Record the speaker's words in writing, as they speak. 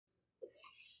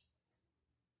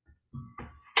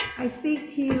I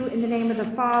speak to you in the name of the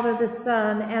Father, the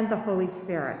Son, and the Holy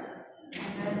Spirit.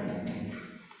 Amen.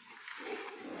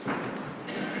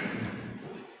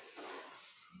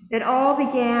 It all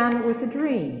began with a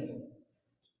dream. It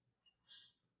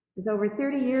was over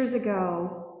 30 years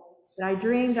ago that I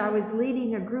dreamed I was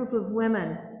leading a group of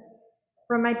women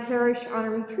from my parish on a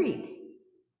retreat.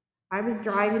 I was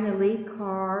driving the lead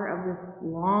car of this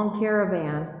long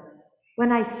caravan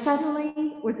when I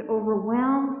suddenly was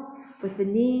overwhelmed with the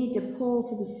need to pull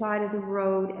to the side of the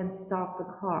road and stop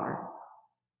the car.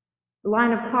 The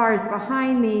line of cars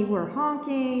behind me were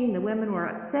honking. The women were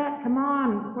upset. Come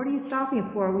on, what are you stopping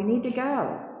for? We need to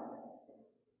go.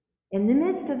 In the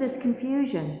midst of this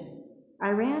confusion, I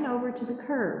ran over to the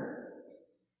curb.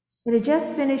 It had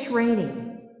just finished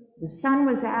raining. The sun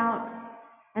was out,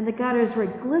 and the gutters were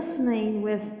glistening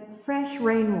with fresh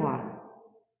rainwater.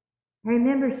 I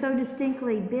remember so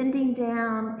distinctly bending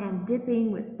down and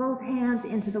dipping with both hands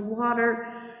into the water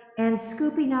and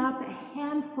scooping up a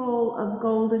handful of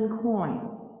golden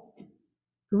coins,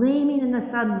 gleaming in the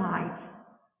sunlight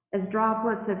as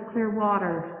droplets of clear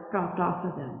water dropped off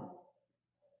of them.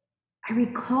 I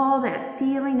recall that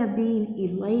feeling of being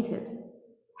elated,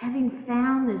 having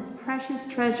found this precious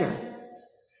treasure.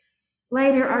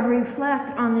 Later, I'd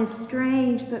reflect on this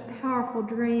strange but powerful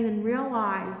dream and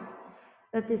realize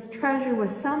that this treasure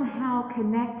was somehow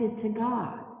connected to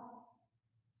God.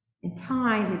 In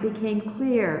time, it became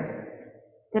clear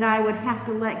that I would have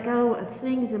to let go of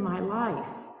things in my life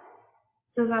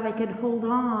so that I could hold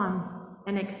on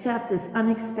and accept this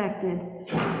unexpected,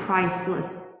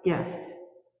 priceless gift.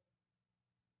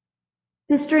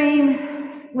 This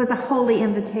dream was a holy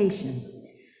invitation,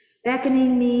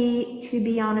 beckoning me to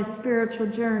be on a spiritual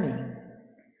journey.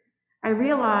 I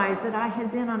realized that I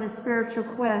had been on a spiritual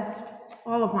quest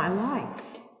all of my life,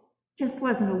 just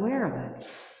wasn't aware of it.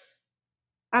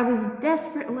 I was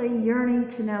desperately yearning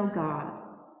to know God,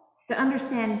 to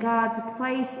understand God's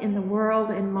place in the world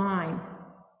and mine,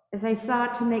 as I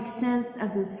sought to make sense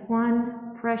of this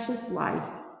one precious life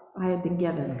I had been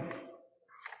given.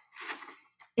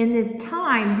 In the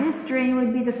time, this dream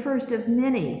would be the first of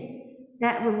many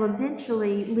that will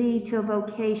eventually lead to a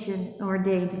vocation or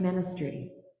ordained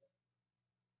ministry.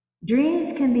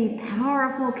 Dreams can be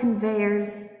powerful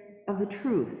conveyors of the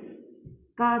truth,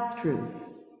 God's truth.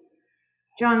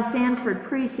 John Sanford,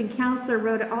 priest and counselor,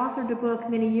 authored a book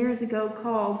many years ago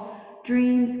called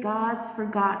Dreams, God's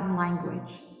Forgotten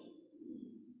Language.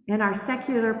 In our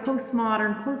secular,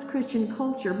 postmodern, post-Christian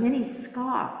culture, many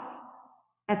scoff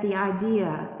at the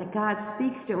idea that God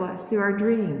speaks to us through our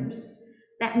dreams,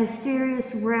 that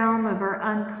mysterious realm of our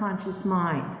unconscious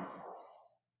mind.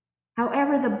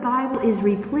 However, the Bible is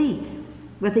replete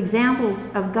with examples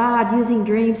of God using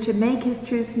dreams to make his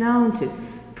truth known to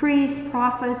priests,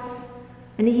 prophets,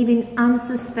 and even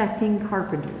unsuspecting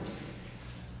carpenters.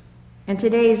 In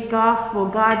today's gospel,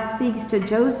 God speaks to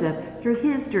Joseph through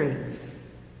his dreams.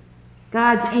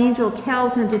 God's angel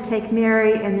tells him to take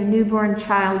Mary and the newborn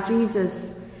child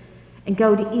Jesus and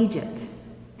go to Egypt,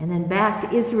 and then back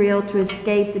to Israel to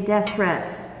escape the death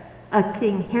threats of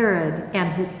King Herod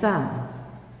and his son.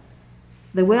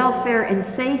 The welfare and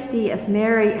safety of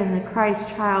Mary and the Christ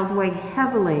child weigh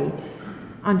heavily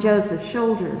on Joseph's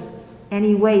shoulders, and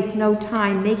he wastes no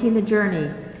time making the journey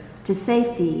to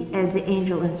safety as the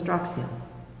angel instructs him.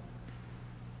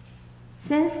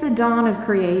 Since the dawn of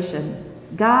creation,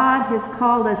 God has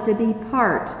called us to be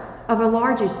part of a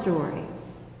larger story,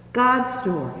 God's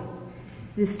story,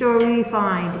 the story we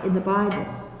find in the Bible.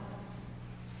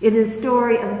 It is a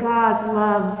story of God's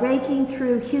love breaking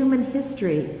through human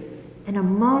history in a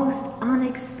most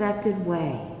unexpected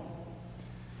way,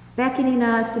 beckoning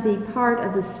us to be part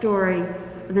of the story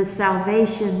of the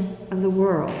salvation of the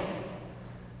world.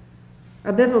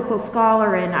 A biblical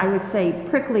scholar and, I would say,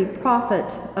 prickly prophet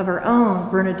of our own,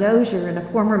 Verna Dozier, and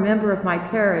a former member of my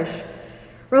parish,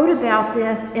 wrote about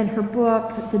this in her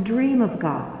book, The Dream of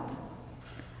God.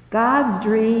 God's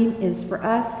dream is for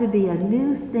us to be a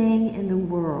new thing in the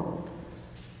world,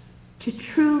 to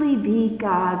truly be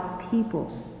God's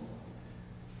people.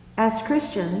 As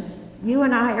Christians, you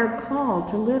and I are called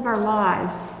to live our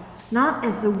lives not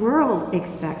as the world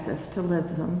expects us to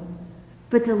live them,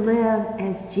 but to live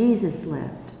as Jesus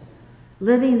lived,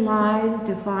 living lives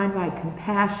defined by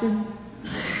compassion,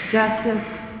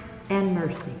 justice, and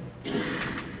mercy.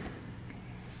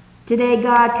 Today,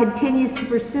 God continues to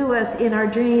pursue us in our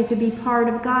dreams to be part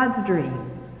of God's dream.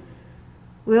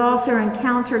 We also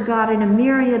encounter God in a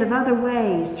myriad of other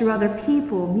ways, through other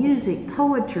people, music,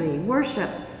 poetry, worship,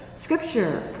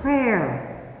 scripture,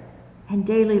 prayer, and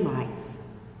daily life.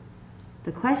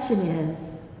 The question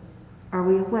is, are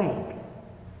we awake?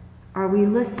 Are we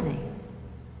listening?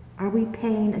 Are we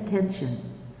paying attention?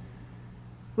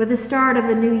 With the start of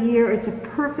a new year, it's a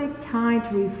perfect time to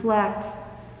reflect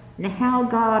on how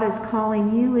God is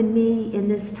calling you and me in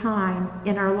this time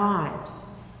in our lives.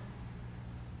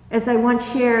 As I once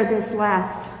shared this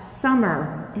last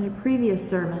summer in a previous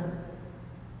sermon,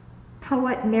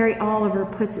 poet Mary Oliver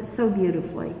puts it so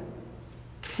beautifully.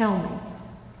 Tell me,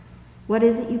 what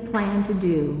is it you plan to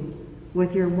do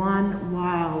with your one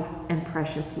wild and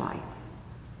precious life?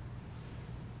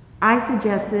 I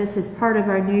suggest this as part of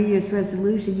our New Year's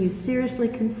resolution. You seriously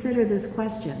consider this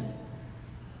question.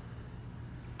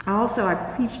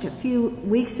 I preached a few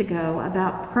weeks ago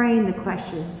about praying the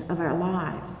questions of our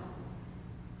lives.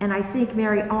 And I think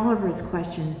Mary Oliver's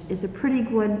questions is a pretty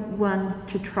good one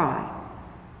to try.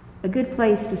 A good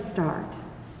place to start.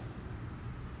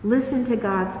 Listen to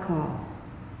God's call.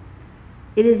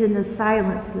 It is in the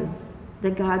silences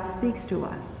that God speaks to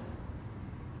us.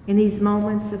 In these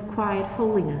moments of quiet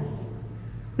holiness,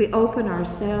 we open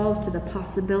ourselves to the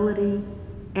possibility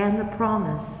and the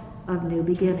promise of new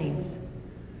beginnings.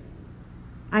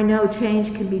 I know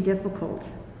change can be difficult.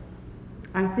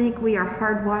 I think we are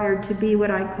hardwired to be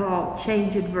what I call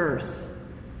change adverse,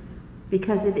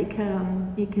 because it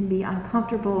can be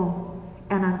uncomfortable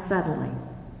and unsettling.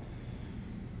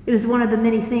 It is one of the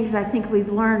many things I think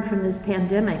we've learned from this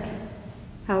pandemic,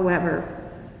 however,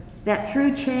 that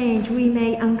through change we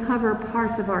may uncover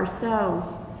parts of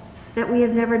ourselves that we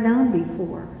have never known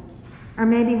before, or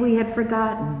maybe we had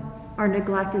forgotten or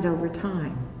neglected over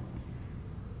time.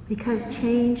 Because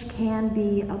change can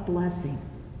be a blessing.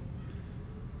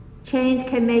 Change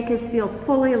can make us feel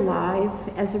fully alive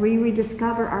as we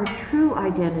rediscover our true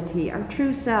identity, our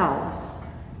true selves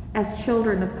as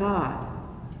children of God.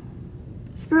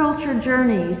 Spiritual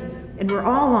journeys, and we're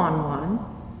all on one,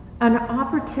 an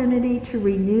opportunity to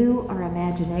renew our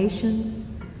imaginations,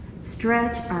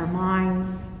 stretch our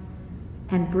minds,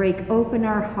 and break open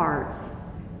our hearts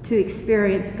to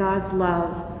experience God's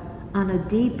love on a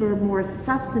deeper, more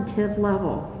substantive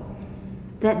level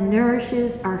that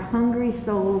nourishes our hungry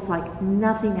souls like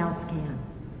nothing else can.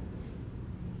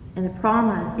 In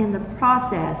the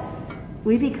process,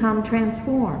 we become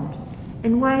transformed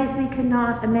in ways we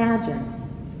cannot imagine.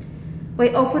 We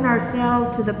open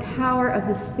ourselves to the power of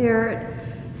the Spirit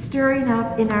stirring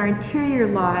up in our interior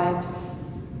lives,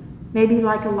 maybe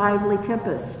like a lively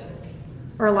tempest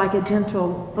or like a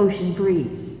gentle ocean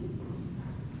breeze,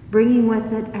 bringing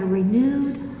with it a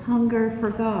renewed hunger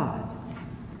for God.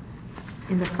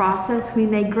 In the process, we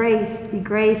may be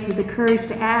graced with the courage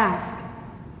to ask,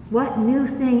 what new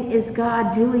thing is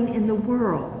God doing in the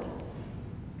world?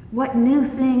 What new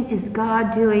thing is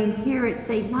God doing here at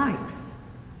St. Mike's?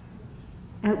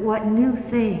 And what new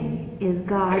thing is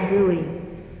God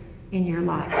doing in your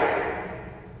life?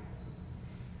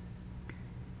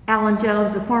 Alan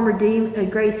Jones, the former dean of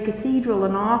Grace Cathedral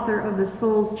and author of The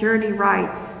Soul's Journey,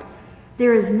 writes,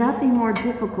 "There is nothing more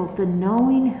difficult than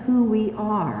knowing who we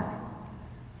are,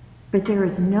 but there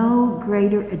is no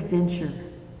greater adventure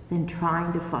than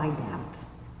trying to find out."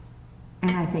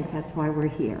 And I think that's why we're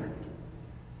here.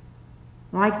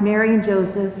 Like Mary and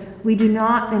Joseph, we do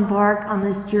not embark on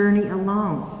this journey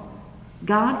alone.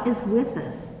 God is with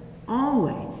us,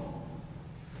 always.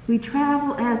 We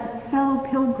travel as fellow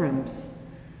pilgrims,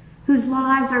 whose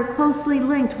lives are closely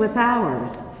linked with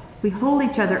ours. We hold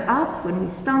each other up when we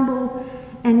stumble,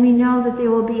 and we know that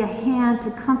there will be a hand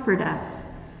to comfort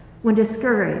us when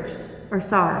discouraged or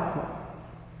sorrowful.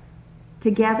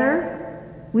 Together,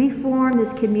 we form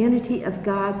this community of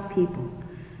God's people,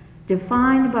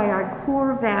 defined by our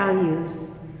core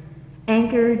values,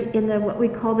 anchored in what we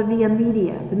call the via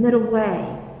media, the middle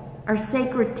way, our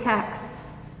sacred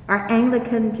texts, our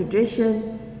Anglican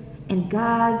tradition, and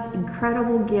God's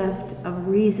incredible gift of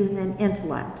reason and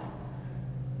intellect.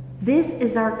 This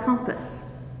is our compass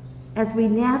as we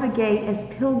navigate as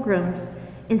pilgrims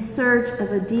in search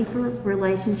of a deeper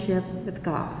relationship with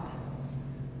God.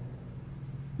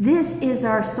 This is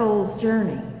our soul's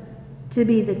journey, to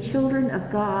be the children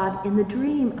of God in the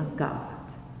dream of God.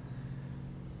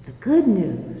 The good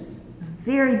news, the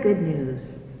very good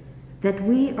news, that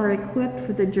we are equipped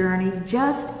for the journey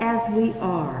just as we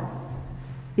are,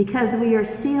 because we are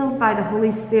sealed by the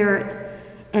Holy Spirit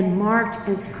and marked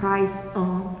as Christ's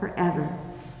own forever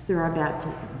through our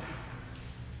baptism.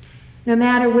 No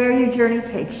matter where your journey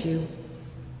takes you,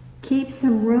 keep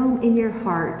some room in your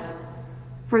heart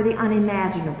for the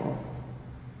unimaginable.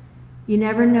 You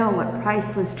never know what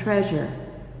priceless treasure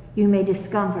you may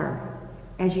discover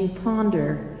as you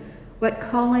ponder what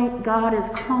God is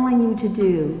calling you to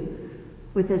do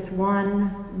with this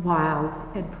one wild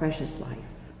and precious life.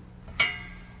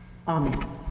 Amen.